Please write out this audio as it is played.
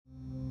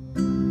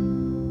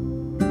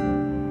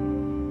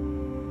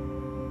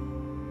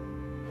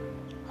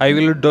I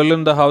will dwell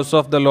in the house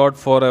of the Lord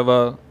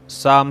forever.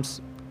 Psalms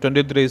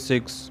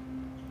 23:6.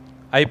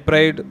 I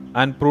prayed,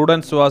 and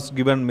prudence was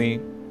given me.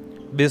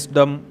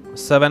 Wisdom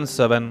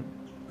 7:7.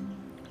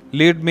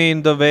 Lead me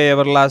in the way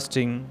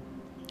everlasting.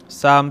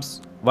 Psalms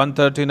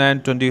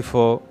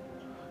 139:24.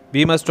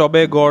 We must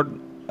obey God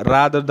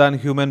rather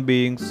than human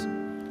beings.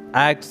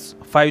 Acts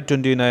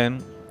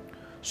 5:29.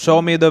 Show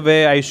me the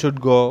way I should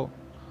go.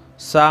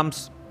 Psalms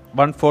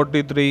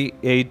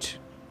 143:8.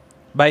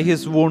 By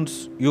his wounds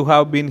you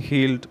have been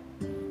healed.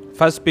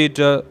 1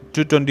 Peter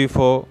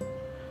 2:24.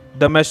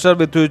 The measure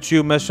with which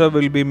you measure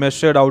will be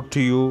measured out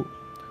to you.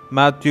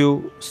 Matthew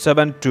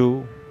 7:2.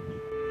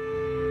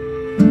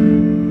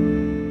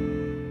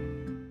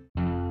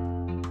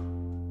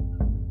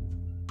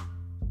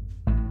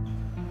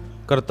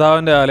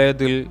 കർത്താവിൻ്റെ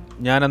ആലയത്തിൽ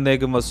ഞാൻ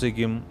എന്നേക്കും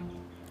വസിക്കും.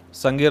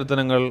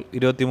 സങ്കീർത്തനങ്ങൾ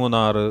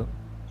 23:6.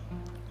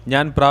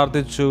 ഞാൻ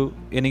പ്രാർത്ഥിച്ചു,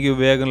 എനിക്ക്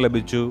വിവേകം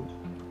ലഭിച്ചു.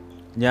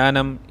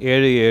 ജ്ഞാനം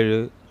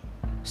 7:7.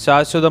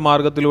 ശാശ്വത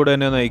മാർഗത്തിലൂടെ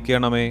എന്നെ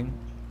നയിക്കണമേ.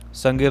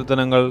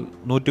 സങ്കീർത്തനങ്ങൾ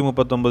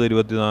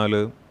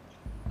 139:24.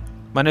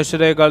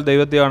 മനുഷ്യരെക്കാൾ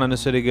ദൈവത്തെയാണ്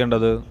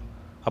അനുസരിക്കേണ്ടത്.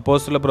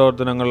 അപ്പോസ്തല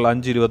പ്രവർത്തനങ്ങൾ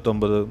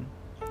 5:29.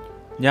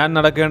 ഞാൻ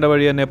നടക്കേണ്ട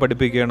വഴി എന്നെ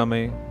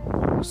പഠിപ്പിക്കണമേ.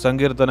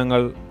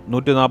 സങ്കീർത്തനങ്ങൾ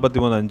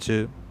 143:5.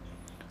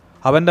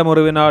 അവൻ്റെ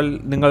മുറിവിനാൽ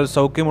നിങ്ങൾ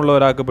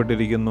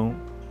സൗഖ്യമുള്ളവരാക്കപ്പെട്ടിരിക്കുന്നു.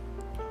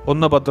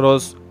 1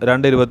 പത്രോസ്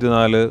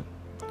 2:24.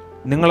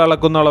 നിങ്ങൾ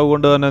അളക്കുന്ന അളവ്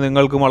കൊണ്ട് തന്നെ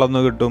നിങ്ങൾക്കും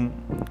അളന്നു കിട്ടും.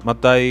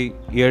 മത്തായി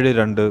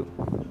 7:2.